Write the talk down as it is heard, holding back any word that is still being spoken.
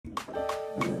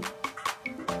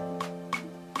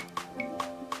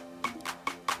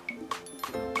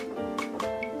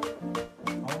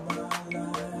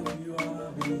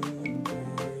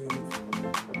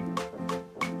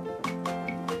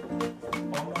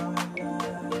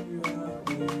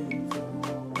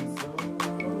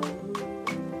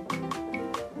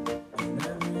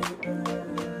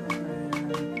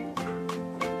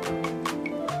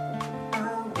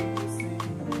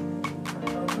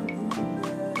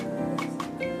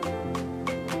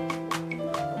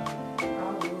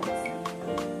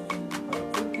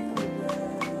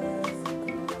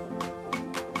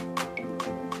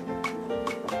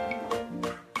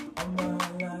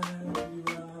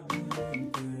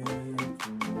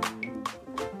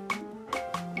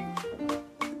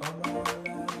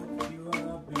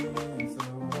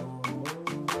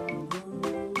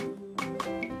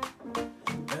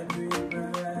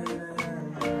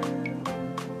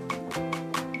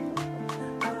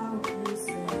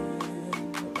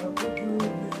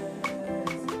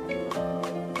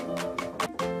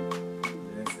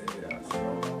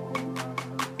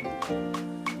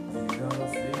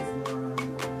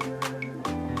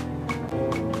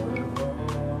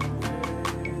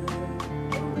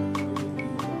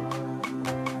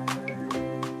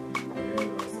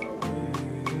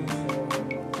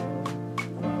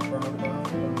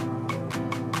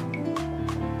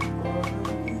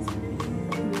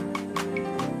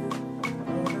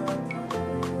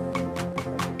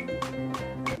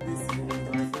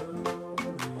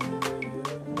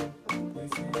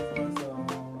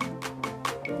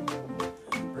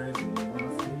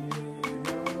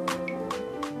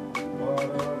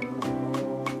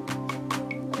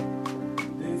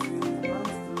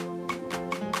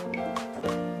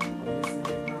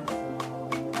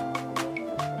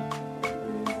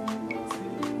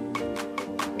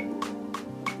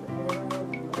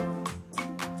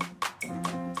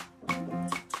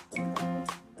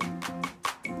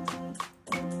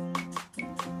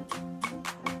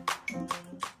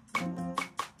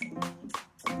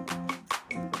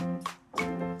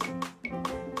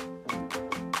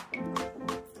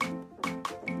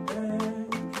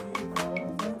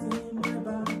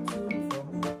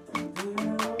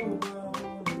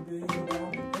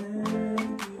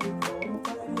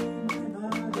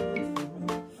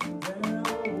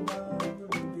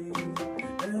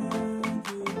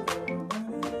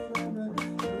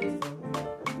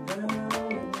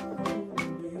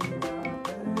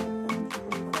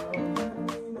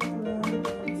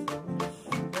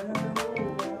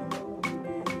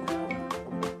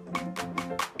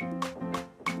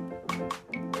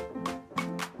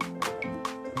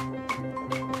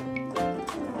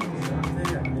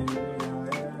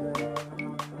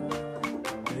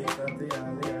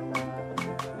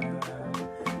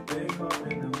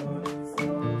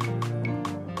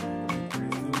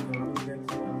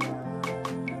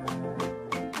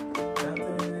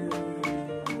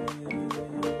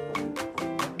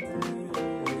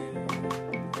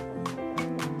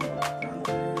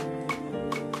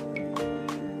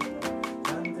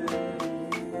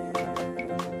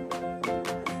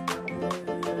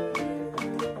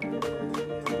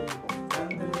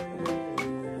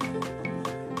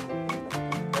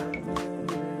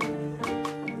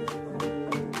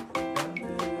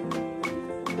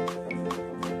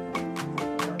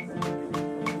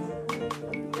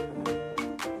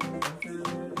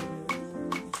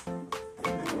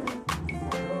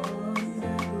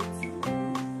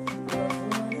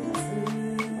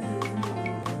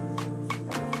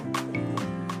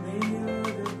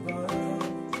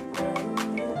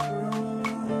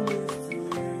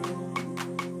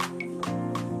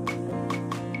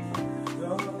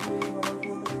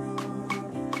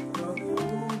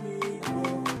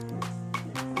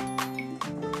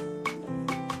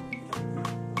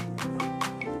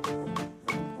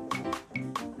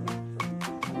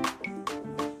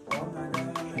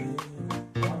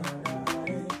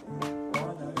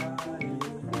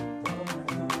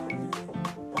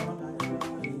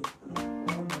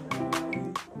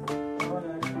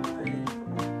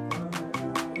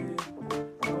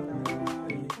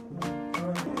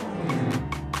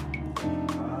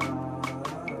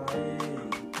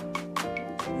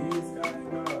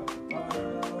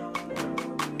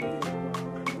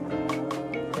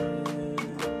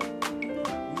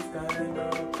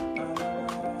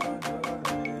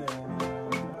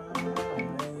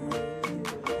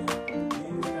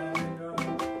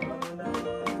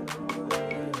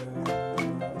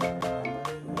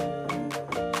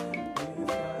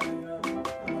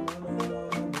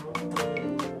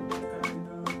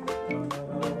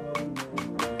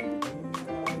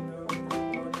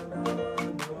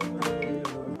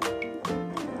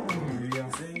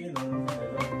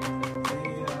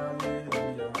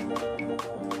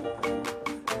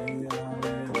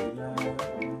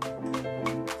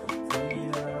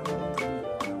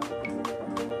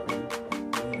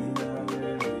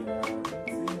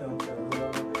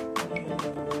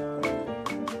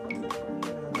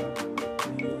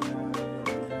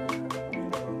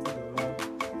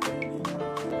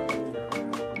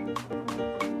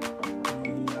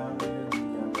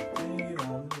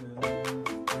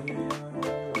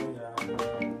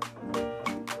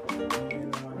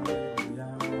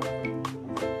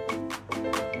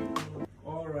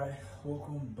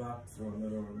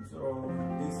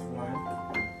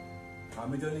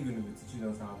I'm majorly going to be teaching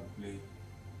us how to play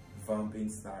vamping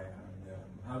style and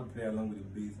how to play along with the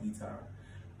bass guitar.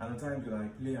 And the times when I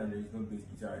play and there is no bass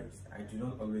guitarist, I do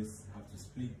not always have to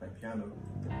split my piano.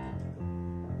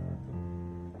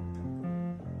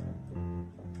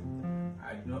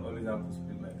 I do not always have to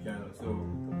split my piano, so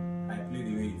I play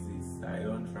the way it is. I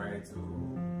don't try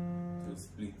to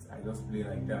split. I just play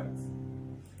like that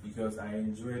because I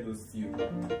enjoy those tunes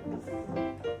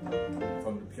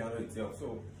from the piano itself.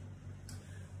 So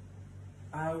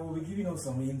I will be giving us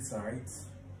some insights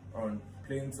on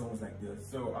playing songs like this.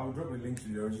 So I'll drop a link to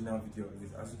the original video of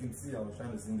this. As you can see, I was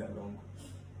trying to sing along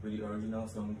with the original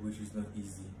song, which is not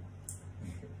easy.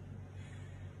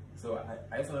 So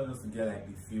I just wanted us to get like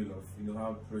the feel of, you know,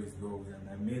 how praise goes, and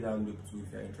I made that loop too.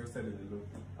 If you're interested in the loop,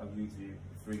 I'll give it to you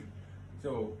for free.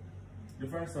 So the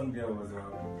first song there was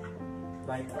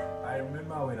like, I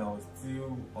remember when I was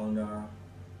still under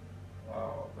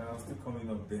when I was still coming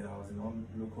up, then I was in one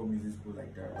local music school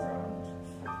like that.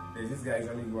 There's this guy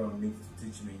usually go and meet to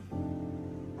teach me.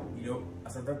 You know,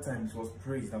 as at that time it was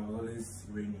praise that was always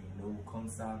raining, you know,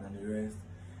 concert and the rest.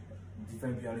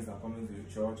 Different pianists are coming to the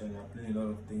church and they are playing a lot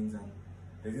of things, and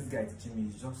there's this guy teaching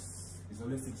me. He's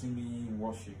always teaching me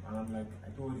worship, and I'm like, I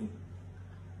told him,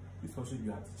 this worship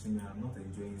you are teaching me, I'm not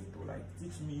enjoying it. But like,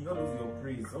 teach me all those your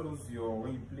praise, all those your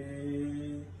when you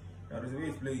play. There's a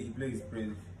way he plays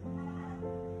praise.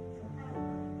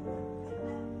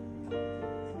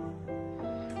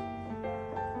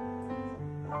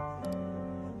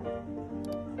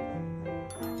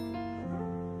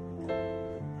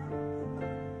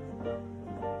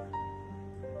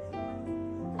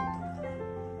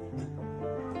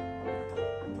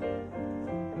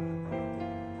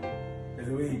 The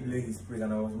way he played his praise,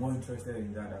 and I was more interested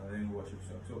in that than any worship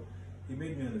song. So he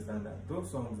made me understand that those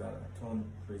songs that are turned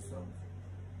praise songs,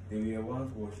 they were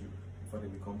once worship before they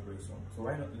become praise songs. So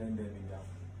why not learn them in that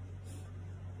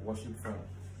worship form?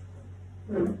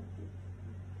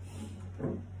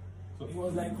 So it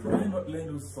was like, why not learn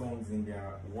those songs in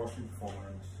their worship form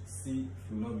and see if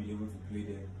you'll not be able to play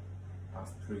them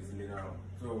as praise later on.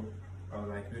 So I was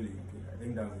like, really, okay, I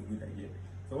think that's a good idea.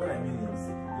 So what I mean is,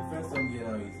 the first song here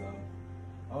now is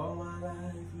all my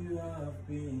life you have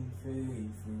been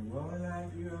faithful, all my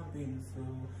life you have been so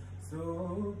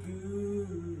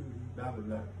good, blah blah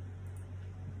blah.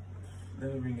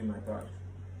 Let me bring in my part.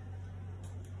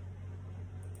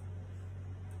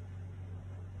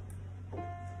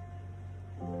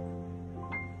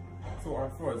 So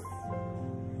at first,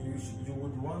 you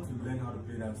would want to learn how to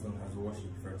play that song as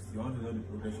worship first. You want to know the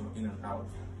progression in and out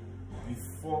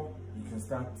before you can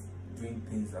start doing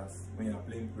things as when you are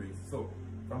playing praise. So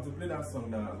if I'm to play that song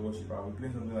now as worship, I will play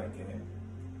something like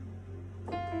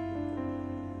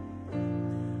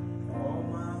all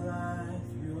my life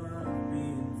you have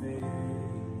been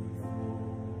faithful,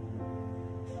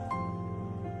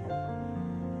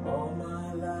 all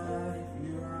my life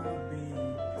you have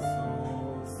been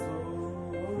so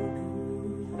good.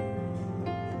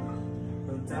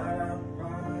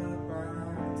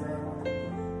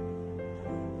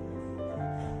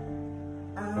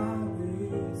 I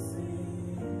will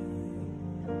sing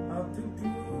of the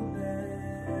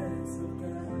goodness of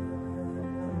God.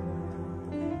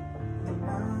 I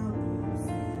will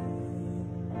sing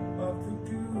of the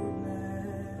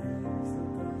goodness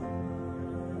of God.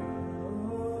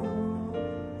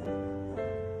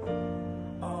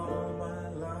 All my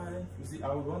life. You see, I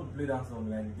would want to play that song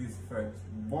like this first,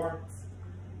 but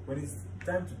when it's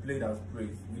time to play it as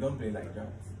praise, we don't play like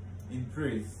that. In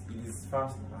praise, it is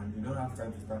fast and you don't have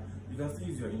time to start. You can still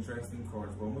use your interesting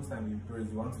chords, but most times in praise,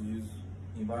 you want to use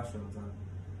inversions and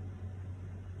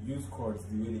use chords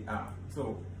the way they are.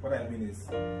 So, what I mean is,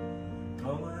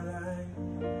 all my life,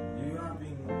 you have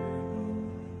been good.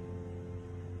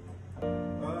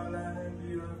 All my life,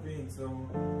 you have been so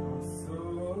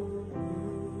good.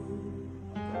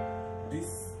 This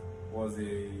was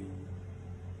a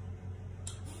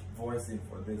voicing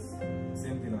for this.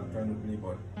 Same thing I'm trying to play,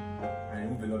 but I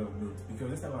remove a lot of notes because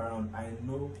this time around I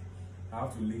know I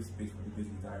have to leave space for the bass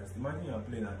guitarist. Imagine you're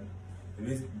playing and the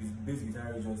bass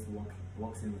guitarist just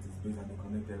walks in with his bass and they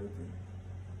connect everything.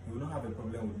 He will not have a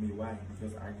problem with me. Why?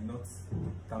 Because I did not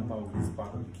tamper with this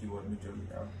part of the keyboard majorly.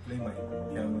 I'm playing my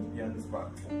piano's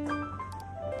part.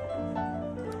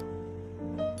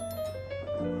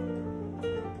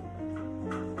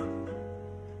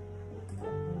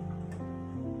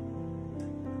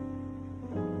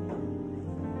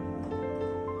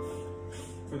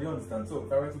 So do you understand? So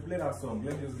if I were to play that song,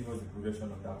 let me just give us the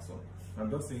progression of that song. I'm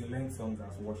just saying learn songs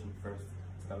as worship first,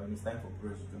 so that when it's time for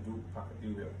praise, you can do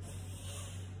perfectly well.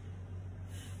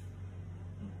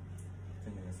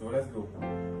 So let's go.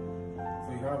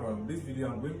 have this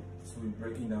video. I'm going to be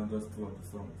breaking down just 2 of the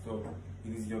songs. So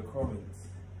it is your comments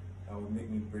that will make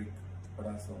me break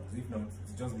other songs. If not,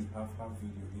 it's just the half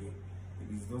video here. It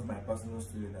is just my personal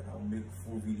studio that I'll make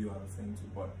full video and send to.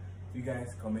 But if you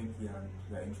guys comment here and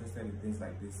you are interested in things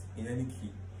like this in any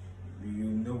key, you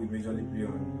know we majorly play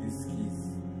on these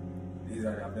keys. These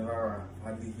are I've never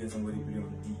hardly hear somebody play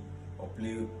on D or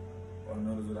play on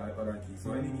those other keys.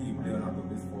 So any key you play on out of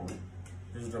this form,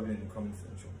 just drop it in the comment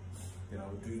section. Then I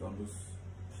will do it on those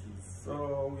keys. So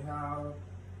we have,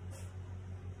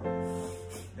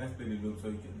 let's play the loop so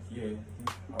you can hear.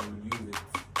 I will use it.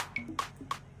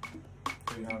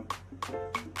 So we have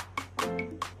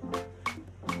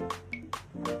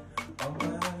all my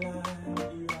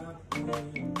life you have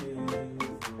been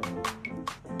faithful.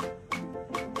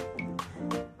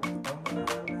 All my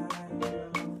life you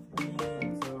have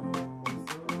been so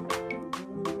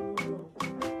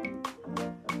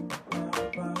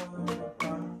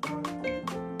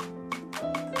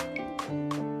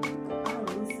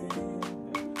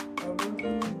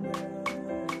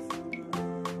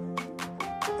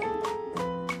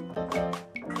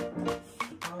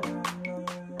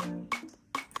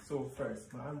So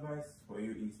first, my advice for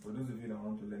you is, for those of you that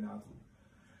want to learn how to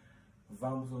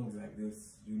vamp songs like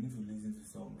this, you need to listen to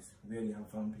songs where they are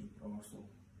vamping also.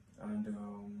 And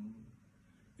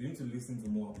you need to listen to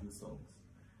more of the songs.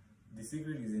 The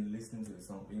secret is in listening to the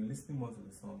song. When you're listening more to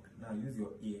the song, now use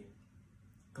your ear.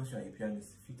 Because you are a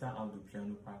pianist, filter out the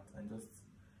piano part and just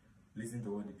listen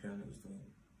to what the piano is doing.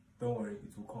 Don't worry,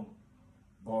 it will come.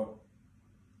 But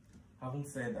having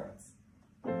said that,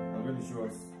 I'm going to show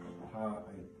us how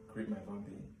I create my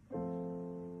vamping.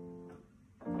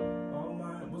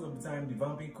 Most of the time, the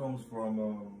vamping comes from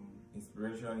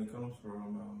inspiration. It comes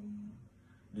from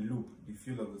the loop, the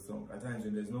feel of the song. At times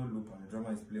when there's no loop and the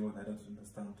drummer is playing what I don't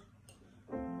understand,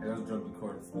 I just drop the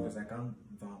chords because I can't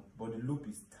vamp. But the loop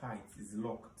is tight, it's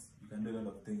locked. You can do a lot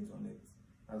of things on it.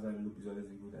 That's why the loop is always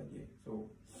a good idea. So,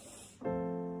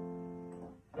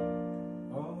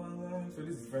 so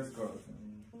this is the first chord.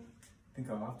 I think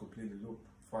I'll have to play the loop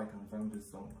before I can vamp this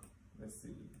song. Let's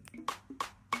see.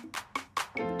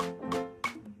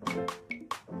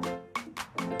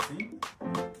 See?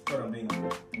 What I'm doing.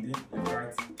 Indeed, it's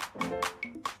right.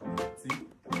 See?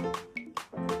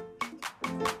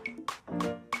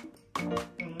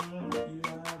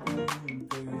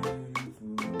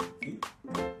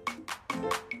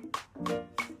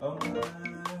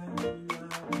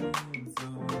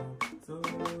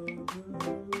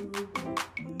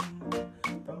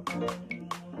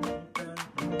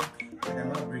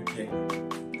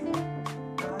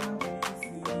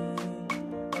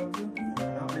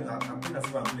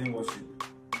 I'm playing worship.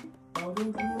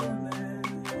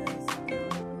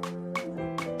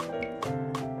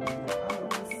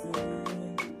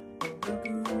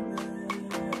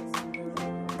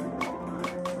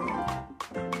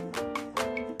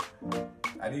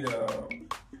 I did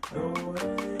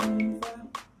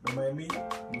don't mind me.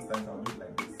 Most times I'll do it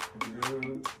like this.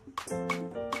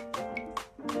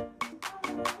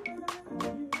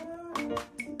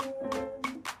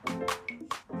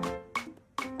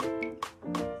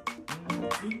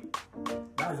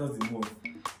 That's just the move.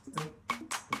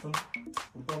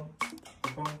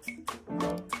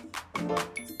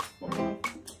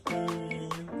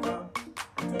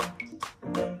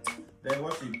 Then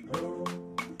worship.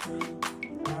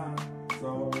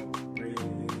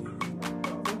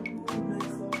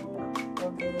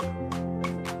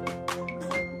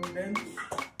 Then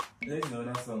there's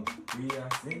another song. We are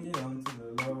singing unto the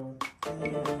Lord.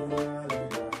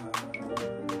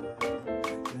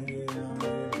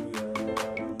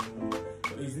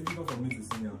 It's difficult for me to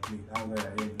sing and play. That's why I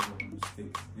hear a lot of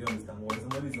mistakes. You understand? When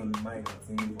somebody's on the mic and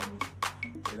singing for me,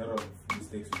 a lot of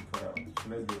mistakes will cut out. So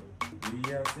let's go. We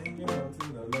are singing unto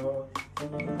the Lord.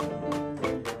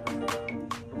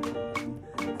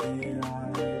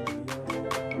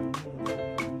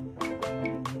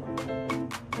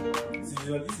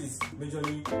 This is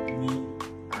majorly me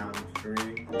and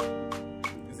Ray.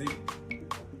 You see?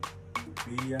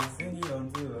 We are singing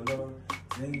unto the Lord,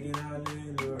 singing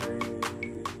hallelujah,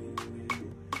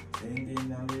 singing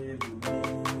hallelujah,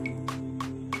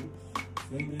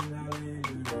 singing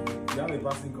hallelujah. You have a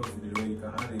passing chord to the way you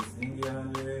can add it. Singing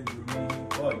hallelujah.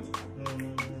 Chord.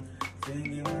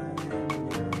 Singing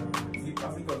hallelujah. See,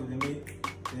 passing chord to the me.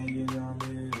 Singing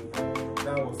hallelujah.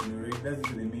 That was the Ray. Let's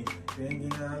do the me.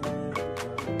 Singing hallelujah.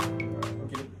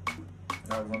 Okay.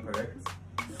 That was not correct.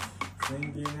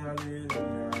 Singing hallelujah.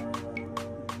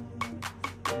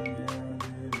 Singing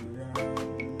hallelujah.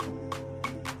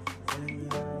 Singing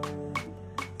hallelujah.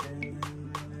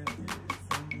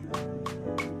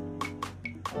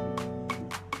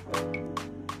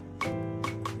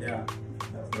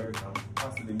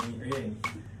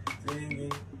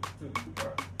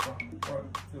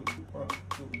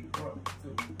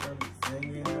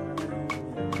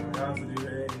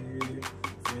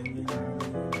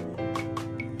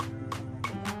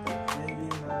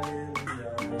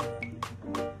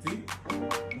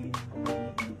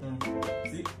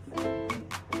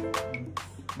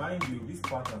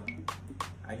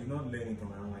 not learn it on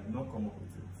my own. I did not come up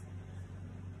with it.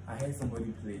 I heard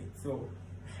somebody play it. So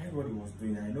I heard what he was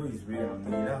doing. I know he's Ray and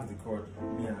me. That's the chord,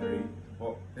 me and Ray.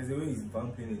 But there's a way he's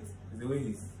vamping it. There's a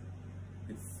way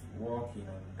it's walking,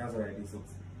 and that's what I did. So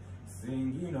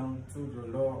singing unto the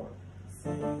Lord,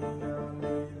 singing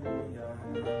hallelujah,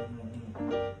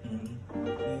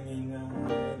 singing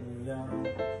hallelujah.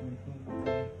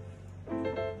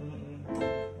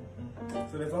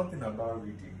 So there's one thing about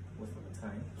reading most of the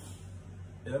time.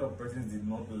 A lot of persons did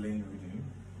not learn reading,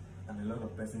 and a lot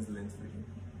of persons learned reading.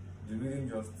 The reading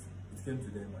just, it came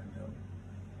to them, and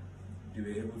they were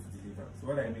able to deliver. So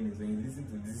what I mean is, when you listen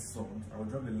to this song, I will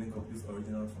drop the link of this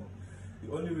original song.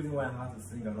 The only reason why I have to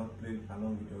sing and not play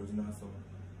along with the original song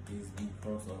is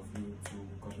because of YouTube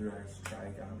copyright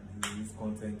strike and you use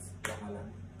content wahala.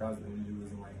 That's the only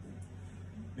reason why I did.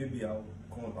 Maybe I'll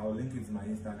link it to my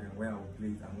Instagram where I will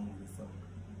play it along with the song.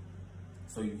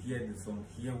 So you hear the song,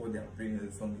 hear what they are playing in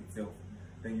the song itself.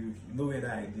 Then you know where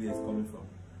that idea is coming from.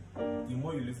 The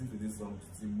more you listen to this song,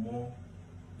 the more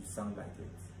you sound like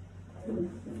it.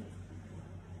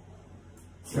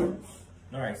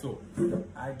 Alright, so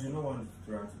I do not want to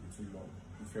try to be too long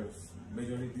because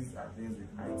majorly these are things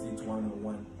I teach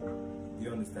one-on-one. Do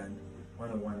you understand?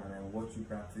 One-on-one, and I watch you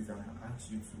practice and I ask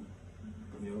you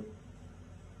to,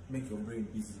 make your brain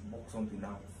busy, work something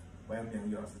out while me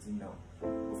and you are sitting down.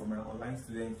 But for my online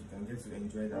students, you can get to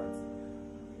enjoy that.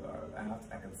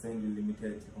 I can send you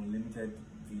unlimited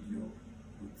video.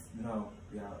 Now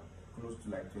we are close to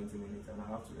like 20 minutes, and I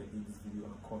have to edit this video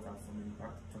and cut out some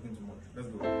impact. Talking too much. Let's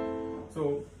go.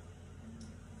 So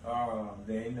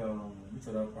then which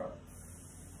other part?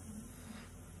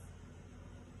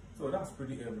 So that's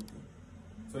pretty everything.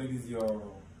 So it is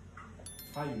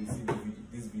how you receive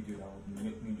this video that would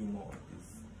make me do more of this.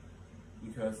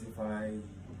 Because if I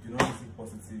do not receive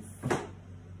positive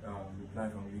reply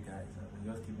from you guys, and I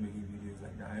just keep making videos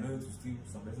like that, I know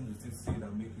some persons will still see it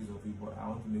and make use of it, but I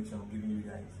want to make sure I'm giving you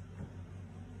guys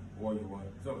what you want.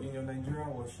 So in your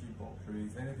Nigerian worship or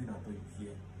praise, anything at all you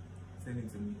hear, send it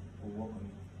to me. We'll work on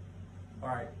it.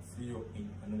 Alright, see you in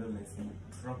another lesson.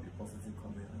 Drop a positive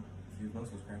comment. If you've not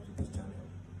subscribed to this channel,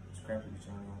 subscribe to the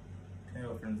channel. Tell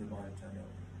your friends about the channel.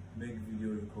 Make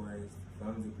video requests. If I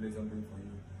want to play something for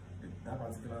you, that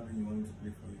particular thing you want me to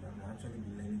play for you, I'm actually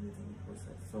be learning it in the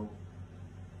process. So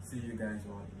see you guys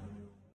on